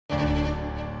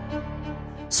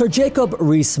Sir Jacob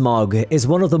Rees-Mogg is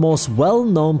one of the most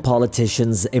well-known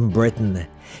politicians in Britain.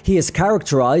 He is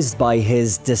characterised by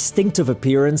his distinctive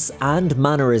appearance and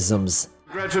mannerisms.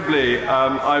 Regrettably,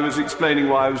 I was explaining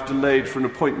why I was delayed for an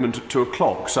appointment at 2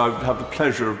 o'clock, so I would have the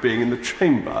pleasure of being in the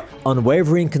chamber.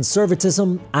 Unwavering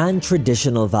conservatism and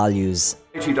traditional values.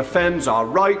 He defends our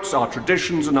rights, our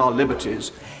traditions and our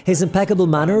liberties. His impeccable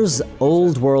manners,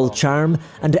 old world charm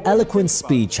and eloquent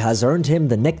speech has earned him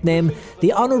the nickname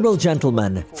the Honourable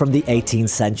Gentleman from the 18th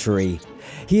century.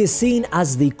 He is seen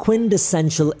as the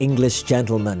quintessential English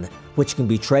gentleman, which can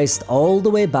be traced all the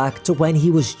way back to when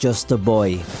he was just a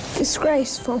boy.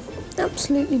 Disgraceful.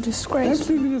 Absolutely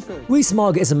disgraceful.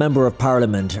 Rees-Mogg is a Member of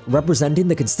Parliament representing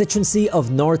the constituency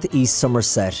of North East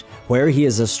Somerset, where he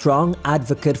is a strong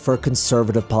advocate for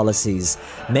conservative policies,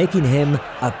 making him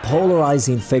a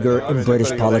polarising figure in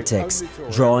British politics,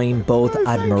 drawing both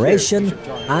admiration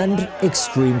and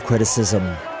extreme criticism.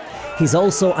 He's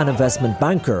also an investment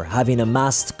banker, having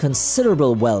amassed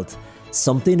considerable wealth,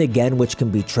 something again which can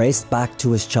be traced back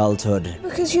to his childhood.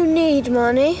 Because you need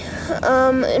money,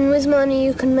 and with money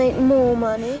you can make more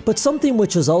money. But something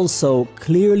which has also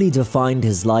clearly defined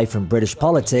his life in British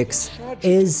politics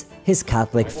is his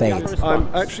Catholic faith. I'm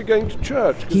actually going to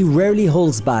church. He rarely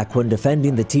holds back when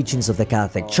defending the teachings of the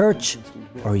Catholic Church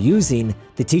or using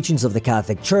the teachings of the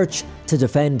Catholic Church to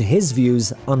defend his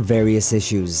views on various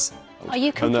issues. Are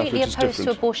you completely opposed to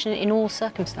abortion in all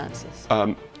circumstances?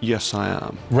 Yes, I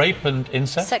am. Rape and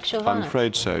incest? Sexual I'm violence?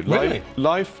 afraid so. Really?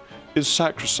 Life is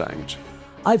sacrosanct.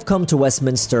 I've come to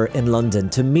Westminster in London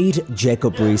to meet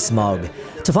Jacob Rees-Mogg,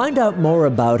 to find out more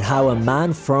about how a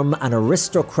man from an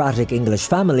aristocratic English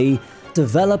family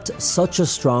developed such a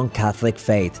strong Catholic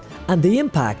faith, and the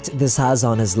impact this has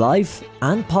on his life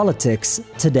and politics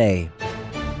today.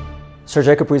 Sir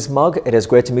Jacob Rees-Mogg, it is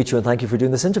great to meet you and thank you for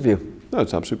doing this interview. No,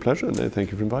 it's an absolute pleasure, and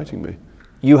thank you for inviting me.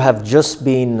 You have just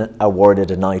been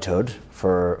awarded a knighthood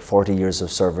for 40 years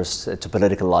of service to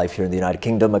political life here in the United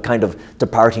Kingdom, a kind of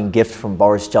departing gift from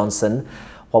Boris Johnson.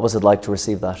 What was it like to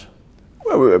receive that?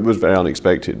 Well, it was very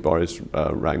unexpected. Boris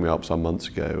rang me up some months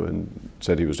ago and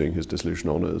said he was doing his dissolution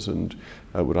honours and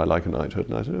would I like a knighthood?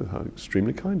 And I said, oh, how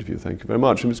extremely kind of you, thank you very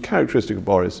much. And it was characteristic of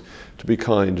Boris to be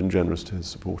kind and generous to his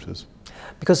supporters.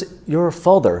 Because your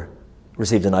father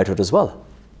received a knighthood as well.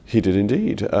 He did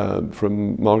indeed,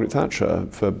 from Margaret Thatcher,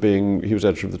 he was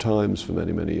editor of the Times for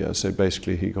many, many years, so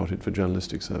basically he got it for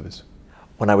journalistic service.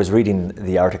 When I was reading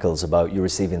the articles about you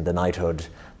receiving the knighthood,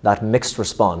 that mixed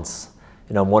response,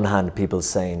 you know, on one hand people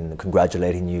saying,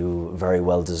 congratulating you, very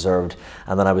well deserved,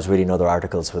 and then I was reading other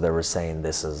articles where they were saying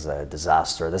this is a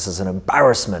disaster, this is an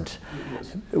embarrassment.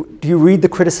 Yes. Do you read the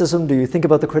criticism? Do you think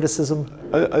about the criticism?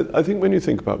 I think when you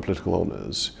think about political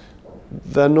honours,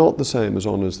 they're not the same as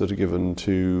honours that are given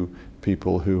to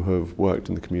people who have worked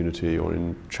in the community or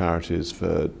in charities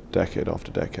for decade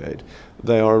after decade.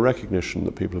 They are a recognition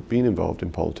that people have been involved in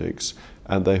politics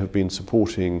and they have been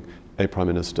supporting a Prime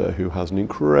Minister who has an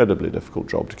incredibly difficult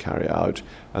job to carry out,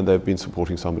 and they've been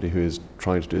supporting somebody who is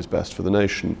trying to do his best for the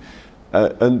nation.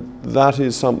 And that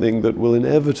is something that will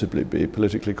inevitably be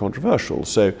politically controversial.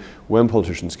 So when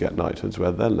politicians get knighthoods,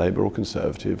 whether they're Labour or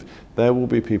Conservative, there will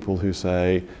be people who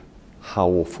say, how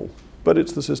awful. But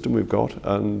it's the system we've got,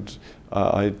 and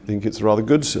I think it's a rather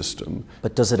good system.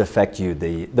 But does it affect you,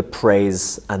 the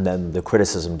praise and then the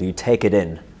criticism? Do you take it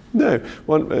in? No.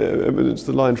 It's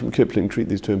the line from Kipling, treat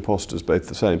these two impostors both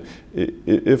the same.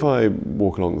 If I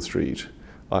walk along the street,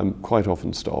 I'm quite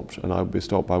often stopped, and I'll be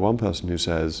stopped by one person who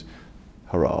says,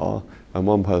 hurrah, and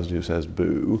one person who says,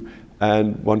 boo,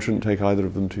 and one shouldn't take either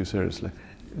of them too seriously.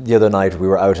 The other night we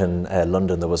were out in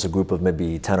London. There was a group of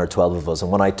maybe 10 or 12 of us,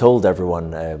 and when I told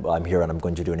everyone I'm here and I'm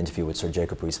going to do an interview with Sir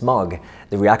Jacob Rees-Mogg,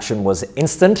 the reaction was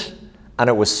instant and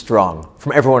it was strong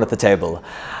from everyone at the table.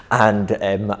 And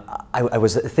I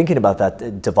was thinking about that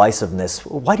divisiveness.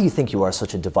 Why do you think you are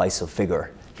such a divisive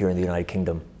figure here in the United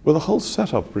Kingdom? Well, the whole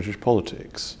setup of British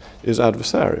politics is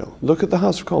adversarial. Look at the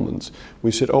House of Commons.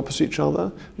 We sit opposite each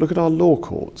other. Look at our law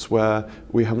courts, where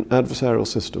we have an adversarial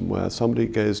system where somebody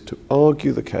goes to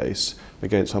argue the case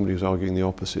against somebody who's arguing the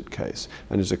opposite case.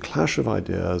 And it's a clash of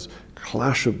ideas,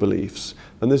 clash of beliefs.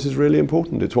 And this is really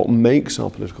important. It's what makes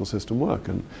our political system work.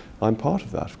 And I'm part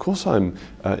of that. Of course, I'm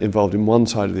involved in one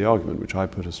side of the argument, which I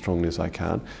put as strongly as I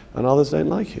can, and others don't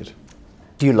like it.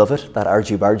 Do you love it, that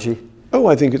argy-bargy? Oh,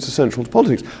 I think it's essential to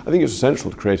politics. I think it's essential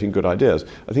to creating good ideas.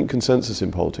 I think consensus in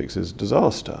politics is a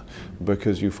disaster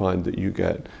because you find that you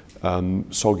get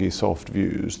soggy, soft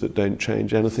views that don't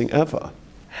change anything ever.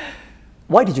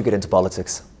 Why did you get into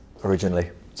politics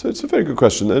originally? So it's a very good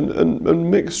question, and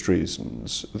mixed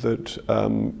reasons. That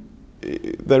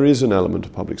there is an element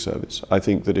of public service. I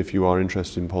think that if you are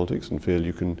interested in politics and feel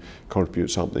you can contribute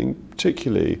something,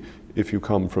 particularly if you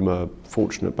come from a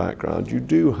fortunate background, you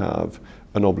do have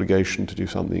an obligation to do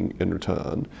something in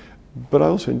return, but I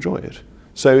also enjoy it.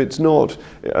 So it's not,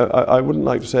 I wouldn't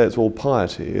like to say it's all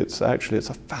piety, it's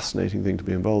a fascinating thing to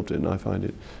be involved in. I find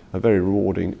it very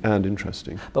rewarding and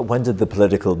interesting. But when did the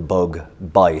political bug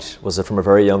bite? Was it from a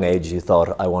very young age you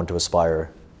thought, I want to aspire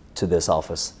to this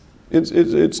office?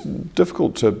 It's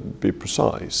difficult to be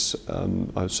precise.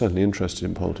 I was certainly interested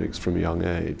in politics from a young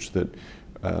age. That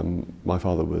my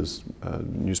father was a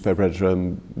newspaper editor,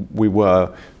 and we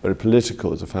were very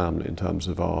political as a family in terms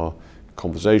of our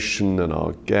conversation and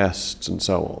our guests and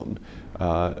so on.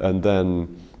 And then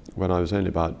when I was only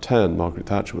about 10, Margaret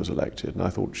Thatcher was elected, and I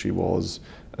thought she was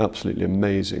absolutely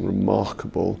amazing,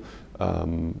 remarkable,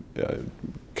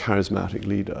 charismatic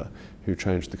leader who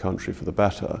changed the country for the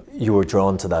better. You were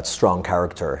drawn to that strong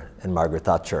character in Margaret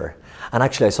Thatcher. And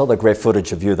actually I saw that great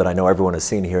footage of you that I know everyone has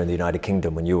seen here in the United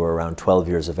Kingdom when you were around 12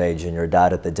 years of age and your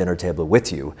dad at the dinner table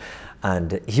with you.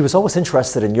 And he was always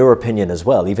interested in your opinion as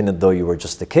well, even though you were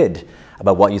just a kid,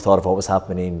 about what you thought of what was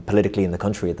happening politically in the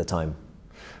country at the time.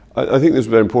 I think this was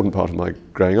a very important part of my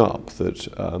growing up, that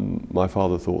my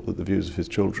father thought that the views of his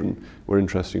children were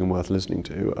interesting and worth listening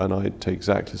to, and I take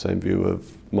exactly the same view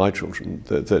of my children,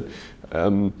 that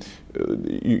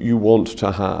you want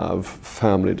to have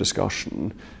family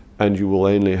discussion, and you will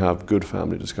only have good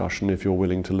family discussion if you're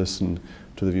willing to listen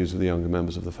to the views of the younger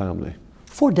members of the family.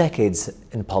 4 decades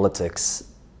in politics,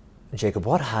 Jacob,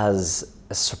 what has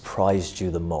surprised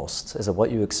you the most? Is it what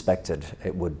you expected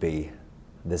it would be,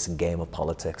 this game of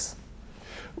politics?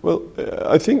 Well,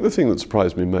 I think the thing that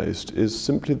surprised me most is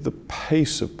simply the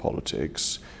pace of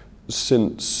politics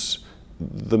since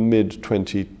the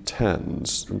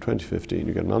mid-2010s. From 2015,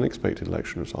 you get an unexpected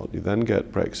election result, you then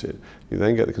get Brexit, you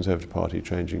then get the Conservative Party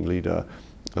changing leader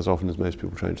as often as most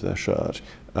people change their shirt.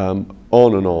 On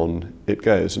and on it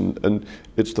goes, and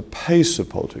it's the pace of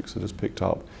politics that has picked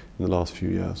up in the last few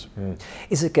years.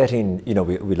 Is it getting, you know,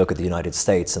 we look at the United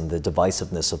States and the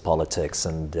divisiveness of politics,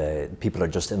 and people are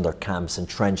just in their camps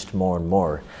entrenched more and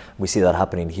more. We see that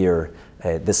happening here,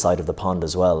 this side of the pond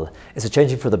as well. Is it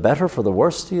changing for the better, for the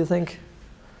worse, do you think?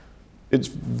 It's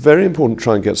very important to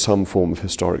try and get some form of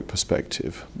historic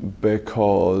perspective,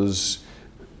 because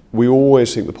we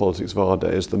always think the politics of our day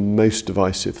is the most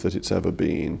divisive that it's ever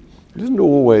been. It isn't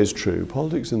always true.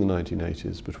 Politics in the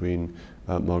 1980s between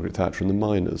Margaret Thatcher and the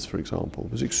miners, for example,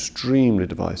 was extremely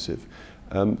divisive.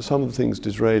 Some of the things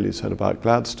Disraeli said about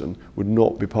Gladstone would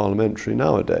not be parliamentary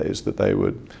nowadays, that they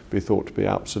would be thought to be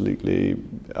absolutely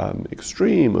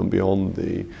extreme and beyond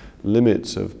the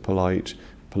limits of polite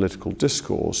political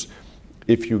discourse.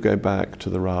 If you go back to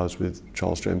the rows with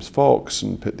Charles James Fox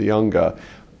and Pitt the Younger,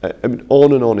 I mean,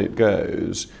 on and on it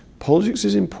goes. Politics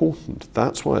is important.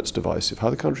 That's why it's divisive.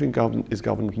 How the country is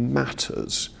governed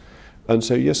matters. And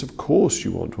so, yes, of course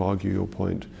you want to argue your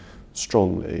point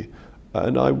strongly.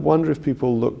 And I wonder if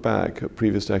people look back at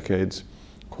previous decades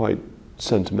quite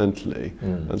sentimentally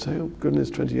and say, oh goodness,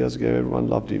 20 years ago everyone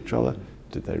loved each other.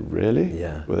 Did they really?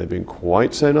 Yeah. Were they being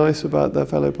quite so nice about their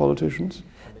fellow politicians?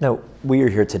 Now, we are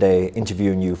here today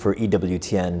interviewing you for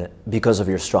EWTN because of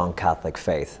your strong Catholic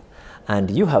faith. And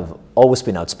you have always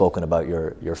been outspoken about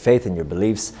your faith and your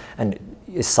beliefs, and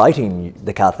citing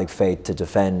the Catholic faith to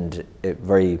defend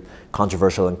very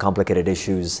controversial and complicated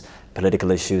issues,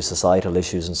 political issues, societal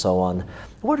issues, and so on.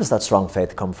 Where does that strong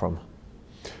faith come from?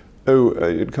 Oh,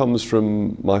 it comes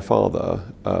from my father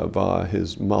via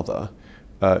his mother,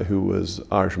 who was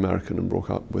Irish American and brought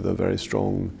up with a very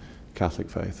strong Catholic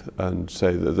faith. And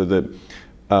so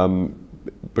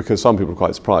because some people are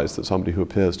quite surprised that somebody who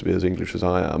appears to be as English as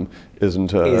I am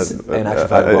isn't an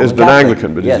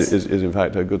Anglican, but yes, is in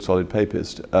fact a good solid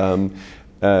papist. And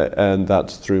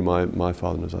that's through my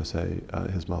father and, as I say,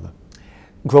 his mother.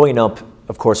 Growing up,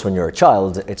 of course, when you're a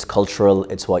child, it's cultural,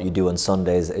 it's what you do on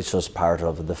Sundays, it's just part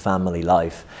of the family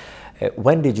life.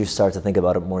 When did you start to think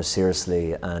about it more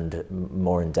seriously and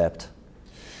more in depth?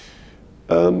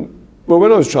 Well,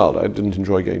 when I was a child, I didn't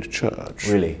enjoy going to church.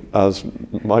 Really? As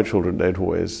my children don't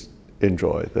always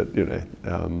enjoy that, you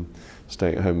know,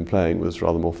 staying at home and playing was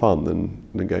rather more fun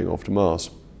than going off to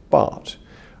Mass. But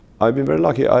I've been very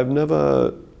lucky. I've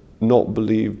never not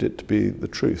believed it to be the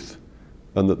truth,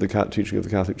 and that the teaching of the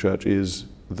Catholic Church is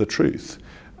the truth.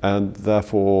 And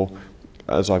therefore,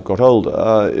 as I've got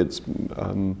older, it's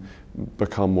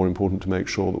become more important to make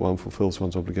sure that one fulfills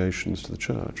one's obligations to the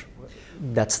Church.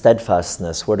 That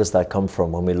steadfastness, where does that come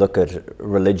from when we look at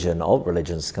religion, all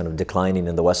religions kind of declining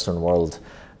in the Western world?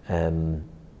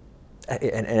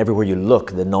 and everywhere you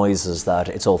look, the noise is that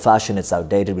it's old-fashioned, it's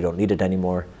outdated, we don't need it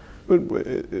anymore. But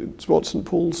it's what St.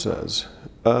 Paul says.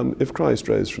 If Christ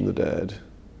rose from the dead,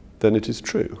 then it is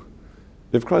true.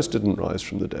 If Christ didn't rise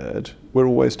from the dead, we're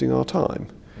all wasting our time.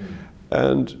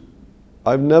 And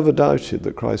I've never doubted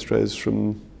that Christ rose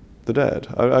from the dead.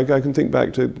 I can think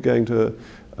back to going to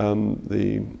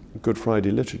the Good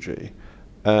Friday liturgy,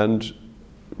 and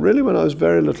really when I was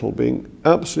very little, being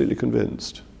absolutely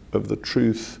convinced of the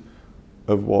truth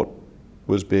of what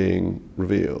was being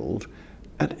revealed,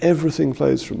 and everything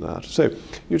flows from that. So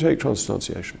you take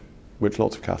transubstantiation, which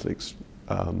lots of Catholics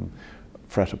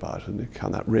fret about, and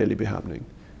can that really be happening?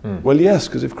 Well, yes,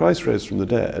 because if Christ rose from the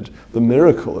dead, the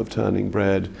miracle of turning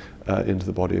bread into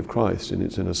the body of Christ in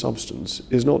its inner substance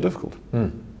is not difficult.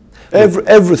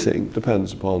 Everything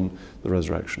depends upon the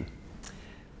resurrection.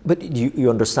 But you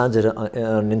understand it on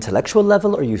an intellectual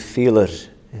level, or you feel it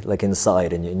like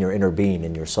inside, in your inner being,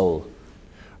 in your soul?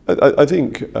 I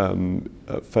think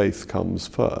faith comes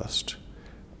first,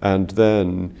 and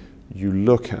then you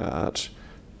look at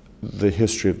the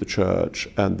history of the church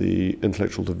and the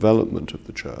intellectual development of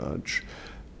the church,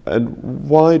 and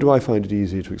why do I find it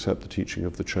easy to accept the teaching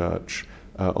of the church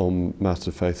on matters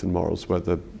of faith and morals, where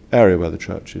the area where the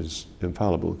church is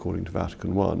infallible according to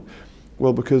Vatican I?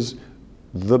 Well, because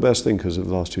the best thinkers of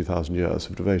the last 2,000 years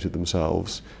have devoted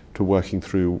themselves to working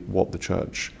through what the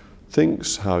church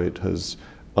thinks, how it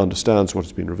understands what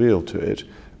has been revealed to it.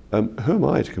 Who am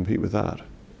I to compete with that?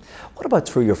 What about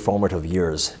through your formative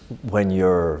years, when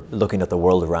you're looking at the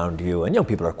world around you and young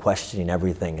people are questioning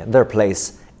everything and their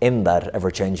place in that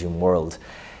ever-changing world?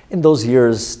 In those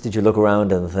years, did you look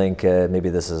around and think, maybe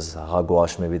this is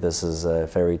hogwash, maybe this is a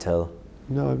fairy tale?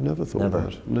 No, I've never thought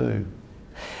that, no.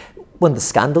 When the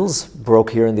scandals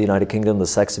broke here in the United Kingdom, the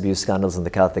sex abuse scandals in the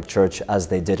Catholic Church, as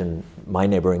they did in my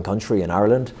neighbouring country, in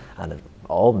Ireland, and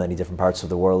in many different parts of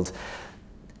the world,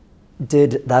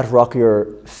 did that rock your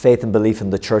faith and belief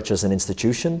in the church as an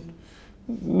institution?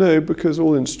 No, because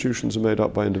all institutions are made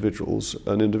up by individuals,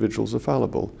 and individuals are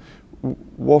fallible.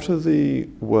 What are the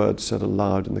words said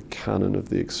aloud in the canon of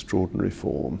the extraordinary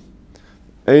form?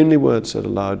 Only words said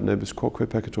aloud, nobis quoque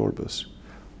peccatoribus,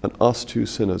 and us two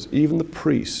sinners. Even the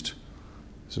priest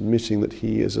is admitting that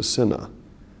he is a sinner,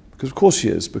 because of course he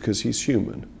is, because he's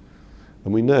human.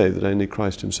 And we know that only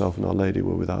Christ himself and Our Lady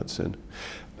were without sin.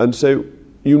 And so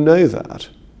you know that,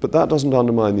 but that doesn't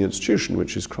undermine the institution,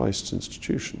 which is Christ's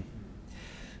institution.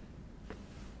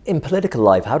 In political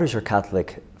life, how does your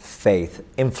Catholic faith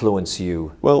influence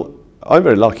you? Well, I'm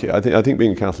very lucky. I think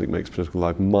being a Catholic makes political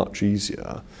life much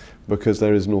easier, because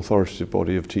there is an authoritative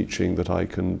body of teaching that I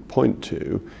can point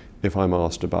to if I'm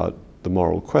asked about the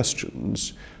moral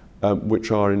questions,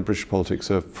 which are in British politics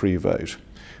a free vote.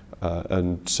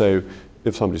 And so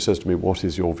if somebody says to me, what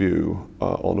is your view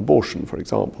on abortion, for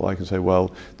example, I can say,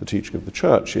 well, the teaching of the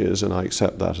church is, and I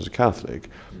accept that as a Catholic.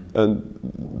 And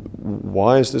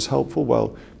why is this helpful?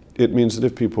 Well, it means that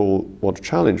if people want to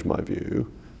challenge my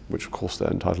view, which of course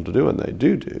they're entitled to do, and they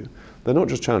do, they're not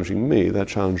just challenging me, they're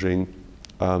challenging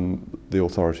the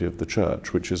authority of the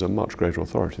church, which is a much greater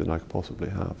authority than I could possibly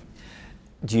have.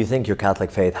 Do you think your Catholic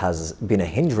faith has been a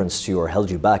hindrance to you or held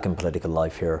you back in political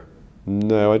life here?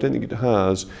 No, I don't think it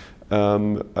has.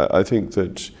 I think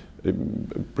that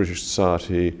British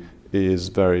society is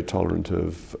very tolerant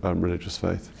of religious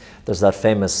faith. There's that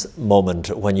famous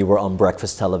moment when you were on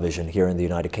breakfast television here in the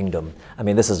United Kingdom. I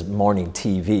mean, this is morning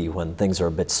TV when things are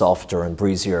a bit softer and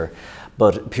breezier.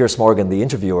 But Piers Morgan, the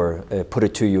interviewer, put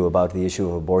it to you about the issue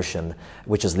of abortion,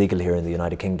 which is legal here in the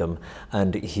United Kingdom.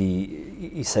 And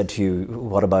he said to you,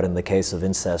 what about in the case of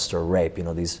incest or rape, you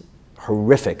know, these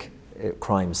horrific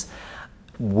crimes?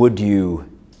 Would you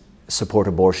support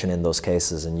abortion in those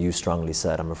cases? And you strongly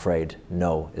said, I'm afraid,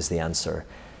 no is the answer.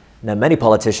 Now, many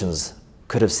politicians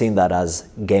could have seen that as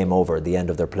game over, the end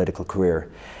of their political career.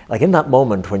 Like in that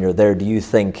moment when you're there, do you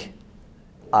think,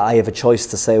 I have a choice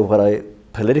to say what I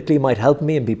politically might help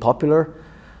me and be popular,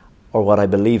 or what I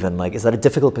believe in? Like, is that a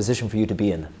difficult position for you to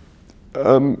be in?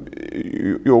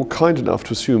 You're kind enough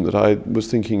to assume that I was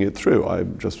thinking it through. I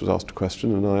just was asked a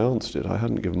question and I answered it. I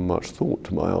hadn't given much thought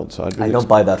to my answer. I don't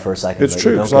buy that for a second. It's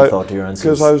true,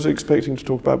 because I was expecting to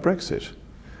talk about Brexit.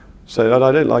 So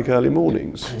I don't like early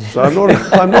mornings. So I'm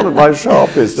not at my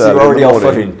sharpest so you're already off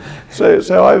footing.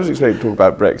 So I was expecting to talk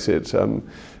about Brexit.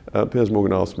 Piers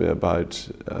Morgan asked me about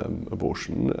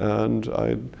abortion, and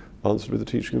I answered with the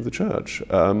teaching of the church.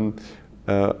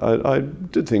 I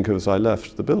did think as I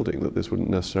left the building that this wouldn't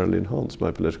necessarily enhance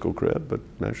my political career, but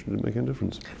actually didn't make any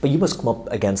difference. But you must come up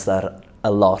against that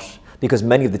a lot, because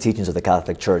many of the teachings of the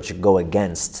Catholic Church go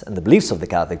against, and the beliefs of the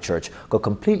Catholic Church go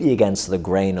completely against the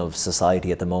grain of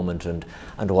society at the moment and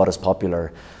what is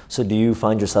popular. So do you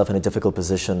find yourself in a difficult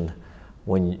position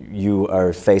when you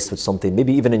are faced with something,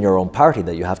 maybe even in your own party,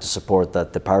 that you have to support,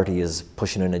 that the party is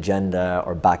pushing an agenda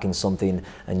or backing something,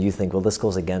 and you think, well, this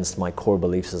goes against my core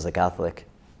beliefs as a Catholic?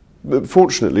 But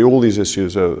fortunately, all these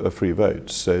issues are free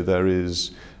votes, so there is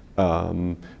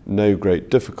no great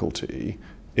difficulty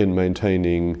in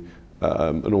maintaining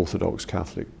an orthodox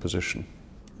Catholic position.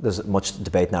 There's much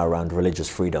debate now around religious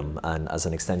freedom and, as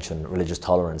an extension, religious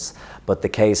tolerance. But the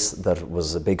case that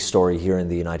was a big story here in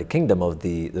the United Kingdom of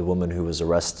the woman who was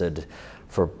arrested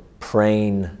for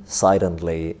praying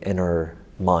silently in her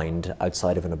mind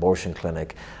outside of an abortion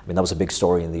clinic, I mean, that was a big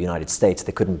story in the United States.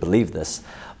 They couldn't believe this.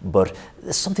 But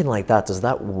something like that, does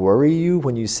that worry you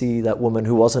when you see that woman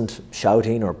who wasn't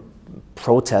shouting or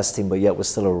protesting but yet was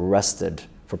still arrested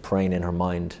for praying in her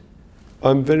mind?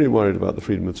 I'm very worried about the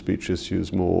freedom of speech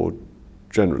issues more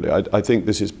generally. I think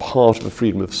this is part of a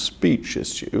freedom of speech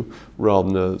issue rather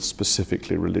than a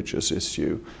specifically religious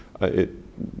issue. It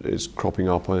is cropping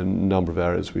up in a number of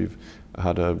areas. We've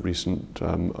had a recent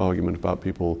argument about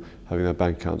people having their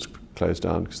bank accounts closed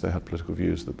down because they had political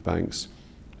views that the banks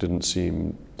didn't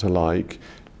seem to like.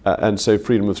 And so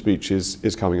freedom of speech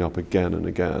is coming up again and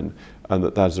again, and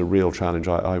that is a real challenge.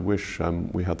 I wish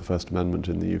we had the First Amendment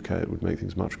in the UK. It would make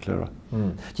things much clearer.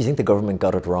 Do you think the government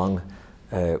got it wrong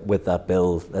with that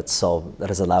bill that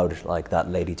has allowed like that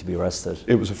lady to be arrested?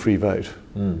 It was a free vote.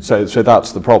 So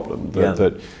that's the problem.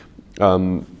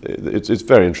 It's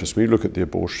very interesting. When you look at the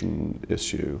abortion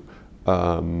issue,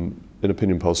 in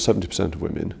opinion polls, 70% of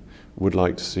women would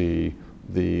like to see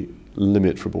the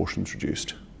limit for abortions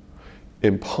reduced.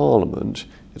 In Parliament,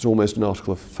 it's almost an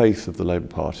article of faith of the Labour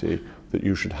Party that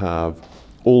you should have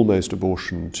almost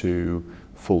abortion to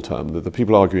full term. The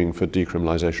people arguing for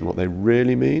decriminalisation, what they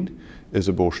really mean is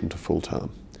abortion to full term.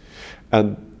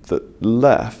 And the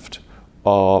left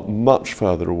are much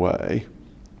further away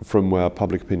from where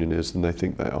public opinion is than they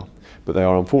think they are. But they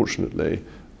are, unfortunately,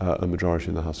 a majority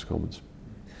in the House of Commons.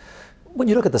 When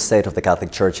you look at the state of the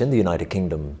Catholic Church in the United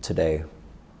Kingdom today,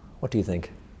 what do you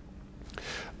think?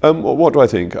 What do I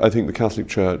think? I think the Catholic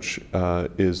Church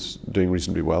is doing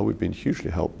reasonably well. We've been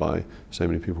hugely helped by so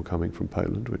many people coming from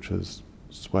Poland, which has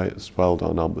swelled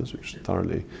our numbers, which is a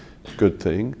thoroughly good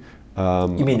thing.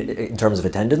 You mean in terms of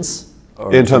attendance?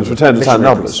 Or in terms of attendance and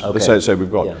numbers. Okay. So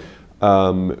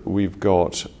we've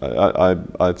got,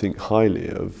 I think highly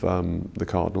of the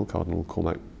Cardinal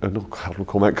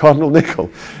Nichol.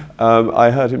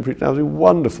 I heard him preach. That was a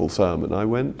wonderful sermon. I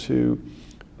went to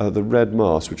the Red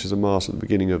Mass, which is a mass at the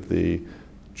beginning of the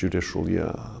judicial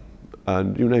year.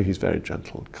 And you know he's a very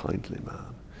gentle, kindly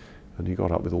man. And he got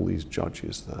up with all these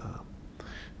judges there.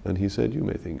 And he said, you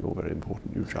may think you're very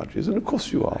important, you judges. And of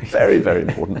course you are. Very, very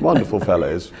important, wonderful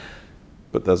fellows.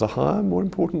 But there's a higher, more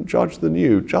important judge than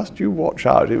you. Just you watch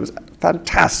out. It was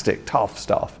fantastic, tough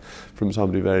stuff from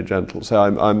somebody very gentle. So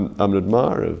I'm an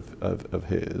admirer of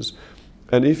his.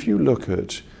 And if you look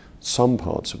at some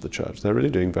parts of the church, they're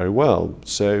really doing very well.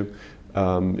 So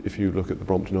if you look at the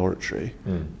Brompton Oratory,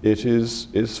 it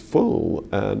is full,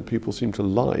 and people seem to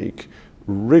like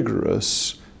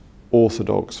rigorous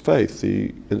Orthodox faith.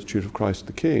 The Institute of Christ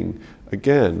the King,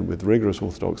 again, with rigorous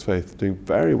Orthodox faith, doing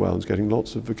very well and getting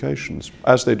lots of vocations,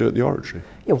 as they do at the Oratory.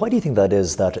 Yeah, why do you think that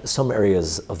is, that some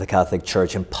areas of the Catholic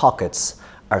Church in pockets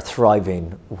are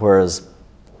thriving, whereas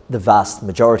the vast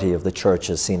majority of the church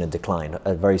has seen a decline,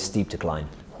 a very steep decline?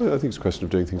 Well, I think it's a question of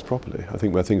doing things properly. I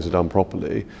think where things are done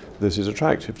properly, this is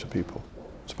attractive to people.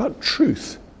 It's about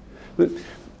truth.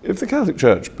 If the Catholic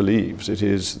Church believes it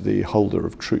is the holder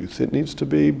of truth, it needs to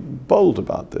be bold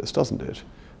about this, doesn't it?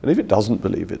 And if it doesn't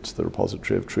believe it's the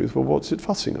repository of truth, well, what's it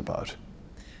fussing about?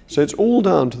 So it's all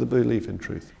down to the belief in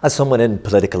truth. As someone in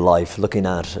political life, looking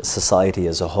at society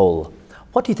as a whole,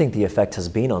 what do you think the effect has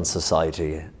been on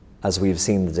society as we've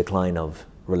seen the decline of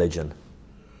religion?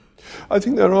 I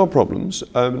think there are problems.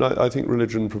 I think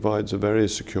religion provides a very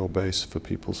secure base for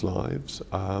people's lives.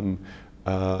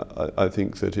 I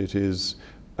think that it is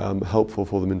helpful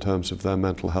for them in terms of their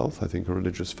mental health. I think a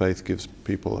religious faith gives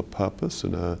people a purpose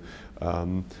and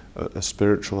a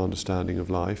spiritual understanding of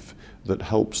life that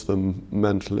helps them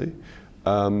mentally.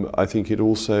 I think it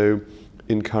also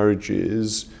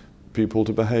encourages people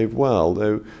to behave well,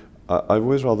 though I've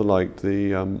always rather liked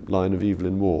the line of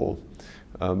Evelyn Waugh.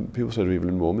 People say to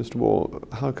Evelyn Waugh, Mr. Waugh,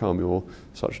 how come you're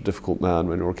such a difficult man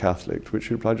when you're a Catholic? To which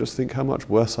she replied, just think how much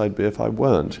worse I'd be if I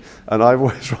weren't. And I've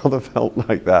always rather felt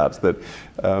like that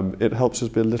it helps us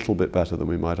be a little bit better than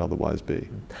we might otherwise be.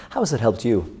 How has it helped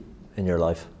you in your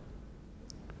life?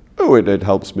 Oh, it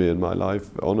helps me in my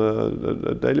life on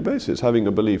a daily basis. Having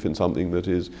a belief in something that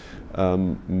is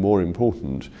more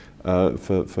important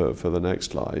for the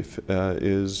next life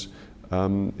is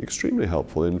extremely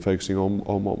helpful in focusing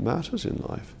on what matters in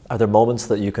life. Are there moments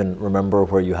that you can remember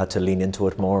where you had to lean into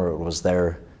it more, or was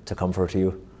there to comfort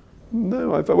you?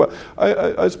 No,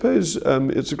 I suppose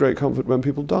it's a great comfort when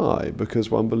people die,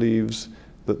 because one believes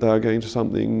that they are going to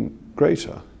something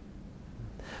greater.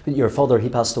 Your father, he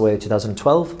passed away in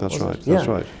 2012? That's right, yeah. that's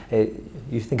right.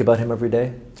 You think about him every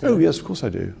day? Oh yes, of course I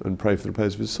do, and pray for the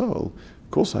praise of his soul. Of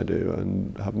course I do,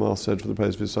 and have Mass said for the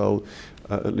praise of his soul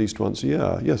at least once a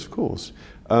year. Yes, of course.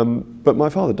 But my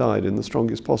father died in the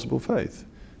strongest possible faith.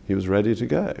 He was ready to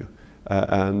go,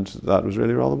 and that was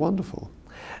really rather wonderful.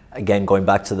 Again, going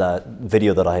back to that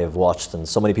video that I have watched, and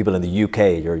so many people in the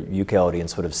UK, your UK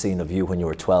audience would have seen of you when you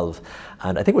were 12,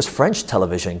 and I think it was French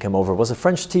television came over. Was it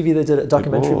French TV that did a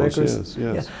documentary makers? Yes,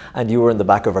 yes. Yeah. And you were in the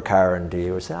back of a car, and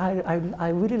you were saying, I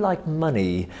really like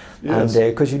money, yes.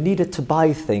 And because you need it to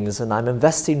buy things, and I'm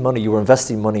investing money. You were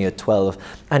investing money at 12,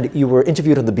 and you were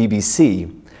interviewed on the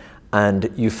BBC, and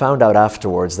you found out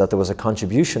afterwards that there was a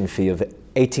contribution fee of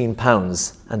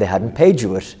 £18, and they hadn't paid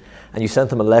you it. And you sent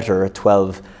them a letter at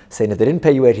 12 saying if they didn't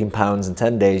pay you £18 in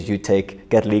 10 days, you'd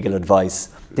get legal advice.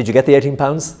 Did you get the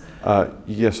 £18?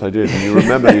 Yes, I did. And you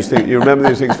remember these things. You remember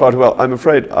these things far too well. I'm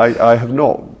afraid I have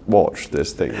not watched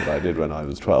this thing that I did when I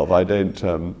was 12. I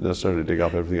don't necessarily dig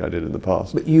up everything I did in the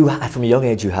past. But you, from a young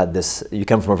age, you had this. You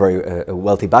came from a very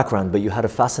wealthy background, but you had a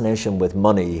fascination with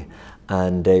money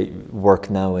and work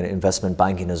now in investment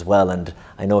banking as well. And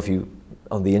I know if you.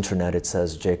 On the internet, it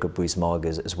says Jacob Rees-Mogg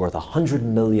is worth £100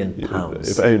 million.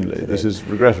 If only. Today. This is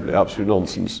regrettably absolute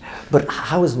nonsense. But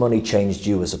how has money changed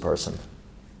you as a person?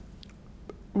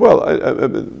 Well,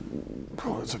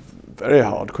 it's a very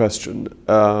hard question.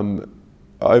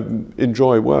 I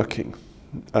enjoy working,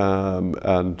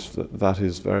 and that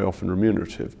is very often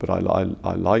remunerative, but I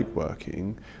like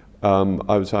working. I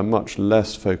would say I'm much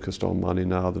less focused on money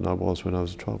now than I was when I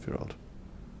was a 12-year-old.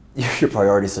 Your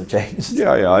priorities have changed.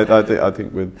 Yeah. I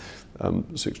think with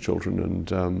 6 children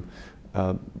and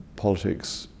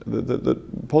politics,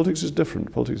 politics is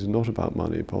different. Politics is not about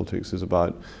money. Politics is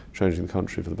about changing the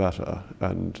country for the better,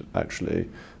 and actually,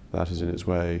 that is in its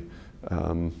way,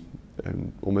 in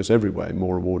almost every way,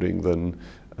 more rewarding than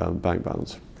bank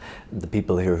balance. The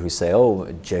people here who say,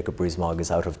 oh, Jacob Rees-Mogg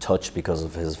is out of touch because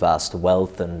of his vast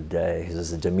wealth and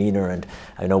his demeanour, and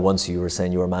I know once you were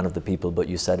saying you were a man of the people, but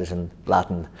you said it in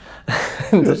Latin.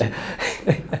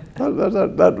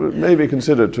 that may be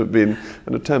considered to have been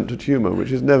an attempt at humour,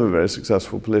 which is never very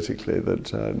successful politically.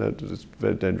 It's a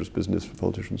very dangerous business for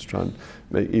politicians to try and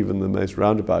make even the most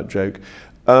roundabout joke.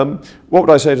 What would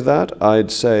I say to that?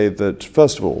 I'd say that,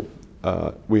 first of all,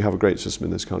 we have a great system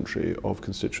in this country of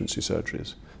constituency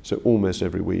surgeries. So almost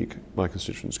every week, my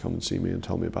constituents come and see me and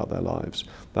tell me about their lives.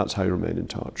 That's how you remain in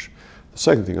touch. The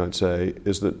second thing I'd say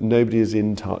is that nobody is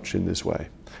in touch in this way.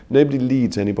 Nobody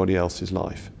leads anybody else's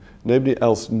life. Nobody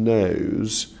else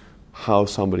knows how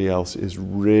somebody else is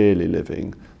really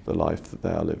living the life that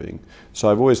they are living. So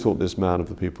I've always thought this man of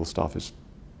the people stuff is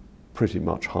pretty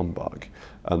much humbug,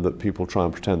 and that people try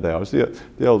and pretend they are. It's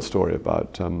the old story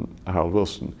about Harold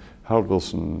Wilson. Harold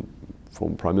Wilson,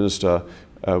 former Prime Minister,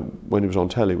 when he was on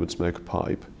telly would smoke a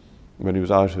pipe. When he was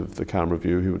out of the camera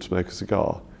view, he would smoke a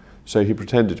cigar. So he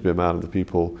pretended to be a man of the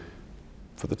people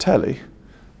for the telly,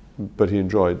 but he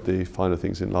enjoyed the finer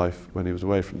things in life when he was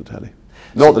away from the telly.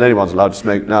 Not that anyone's allowed to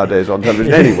smoke nowadays on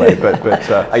television anyway,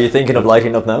 but are you thinking of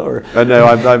lighting up now? Or? No,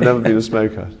 I've never been a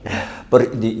smoker.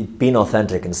 But being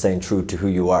authentic and staying true to who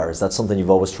you are, is that something you've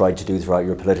always tried to do throughout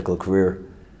your political career?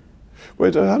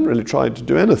 Well, I haven't really tried to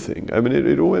do anything. I mean,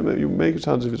 you make it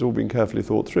sound as if it's all been carefully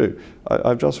thought through.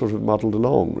 I've just sort of muddled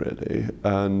along, really,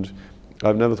 and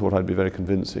I've never thought I'd be very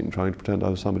convincing trying to pretend I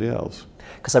was somebody else.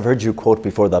 Because I've heard you quote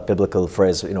before that biblical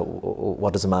phrase, you know,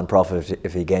 what does a man profit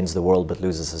if he gains the world but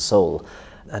loses his soul?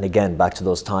 And again, back to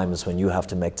those times when you have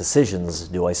to make decisions.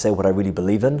 Do I say what I really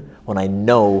believe in when I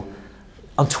know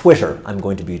on Twitter I'm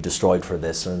going to be destroyed for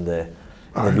this, or in the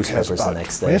newspapers the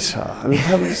next day? Twitter, I mean,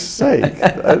 heaven's sake.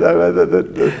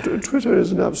 Twitter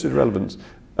is an absolute irrelevance,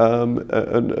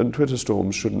 and Twitter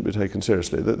storms shouldn't be taken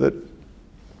seriously.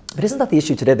 But isn't that the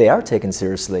issue today? They are taken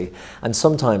seriously, and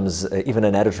sometimes even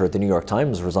an editor at the New York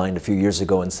Times resigned a few years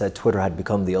ago and said Twitter had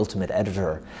become the ultimate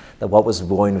editor, that what was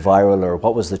going viral or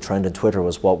what was the trend in Twitter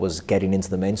was what was getting into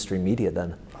the mainstream media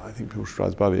then. I think people should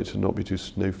rise above it and not be too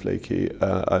snowflakey.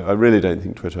 I really don't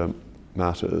think Twitter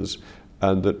matters,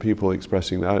 and that people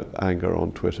expressing their anger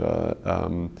on Twitter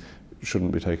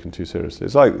shouldn't be taken too seriously.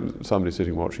 It's like somebody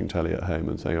sitting watching telly at home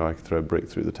and saying, oh, I could throw a brick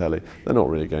through the telly. They're not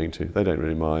really going to. They don't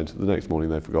really mind. The next morning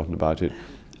they've forgotten about it.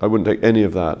 I wouldn't take any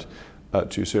of that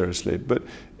too seriously. But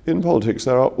in politics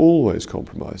there are always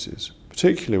compromises,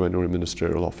 particularly when you're in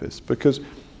ministerial office, because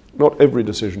not every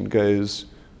decision goes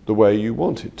the way you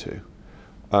want it to.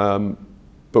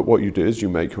 But what you do is you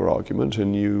make your argument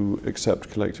and you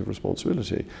accept collective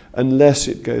responsibility, unless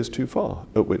it goes too far,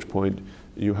 at which point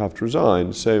you have to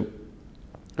resign. So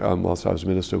whilst I was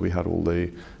Minister, we had all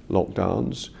the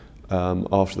lockdowns.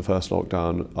 After the first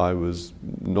lockdown, I was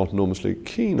not enormously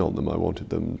keen on them. I wanted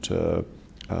them to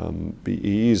be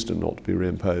eased and not to be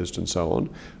reimposed and so on.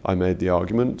 I made the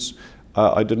arguments.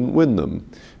 I didn't win them.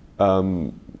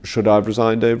 Should I have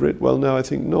resigned over it? Well, no, I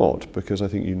think not, because I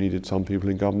think you needed some people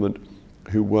in government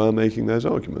who were making those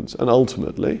arguments. And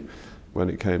ultimately, when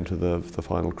it came to the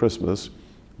final Christmas,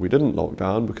 we didn't lock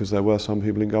down because there were some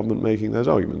people in government making those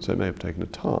arguments. It may have taken a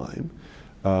time,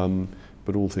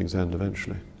 but all things end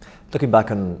eventually. Looking back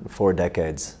on 4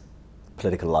 decades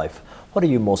political life, what are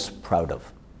you most proud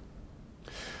of?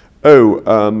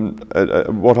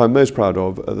 What I'm most proud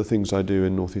of are the things I do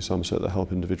in North East Somerset that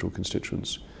help individual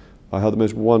constituents. I had the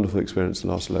most wonderful experience in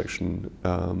the last election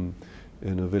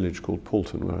in a village called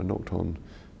Poulton, where I knocked on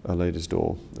a lady's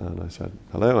door and I said,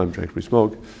 hello, I'm Jacob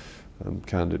Rees-Mogg, I'm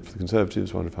candidate for the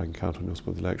Conservatives, wonder if I can count on your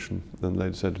support for the election. And the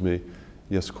lady said to me,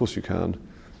 yes, of course you can,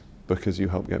 because you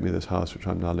helped get me this house, which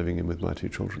I'm now living in with my 2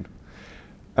 children.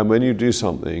 And when you do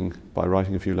something by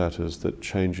writing a few letters that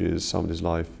changes somebody's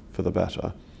life for the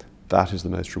better, that is the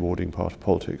most rewarding part of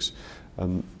politics.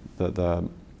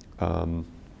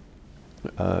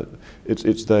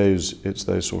 It's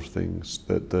those sort of things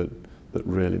that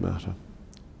really matter.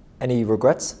 Any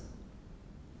regrets?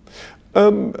 I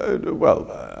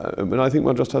mean, I think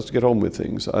one just has to get on with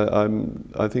things.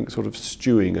 I think sort of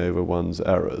stewing over one's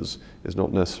errors is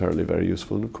not necessarily very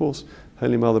useful. And of course,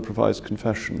 Holy Mother provides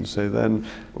confession, so then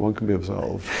one can be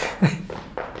absolved.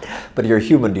 But you're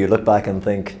human. Do you look back and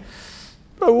think?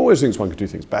 Oh, always thinks one could do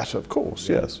things better, of course,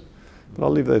 yes. But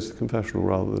I'll leave those to confessional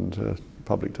rather than to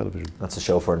public television. That's a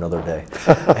show for another day.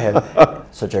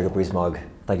 Sir Jacob Rees-Mogg,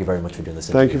 thank you very much for doing this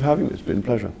interview. Thank you for having me. It's been a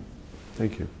pleasure.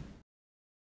 Thank you.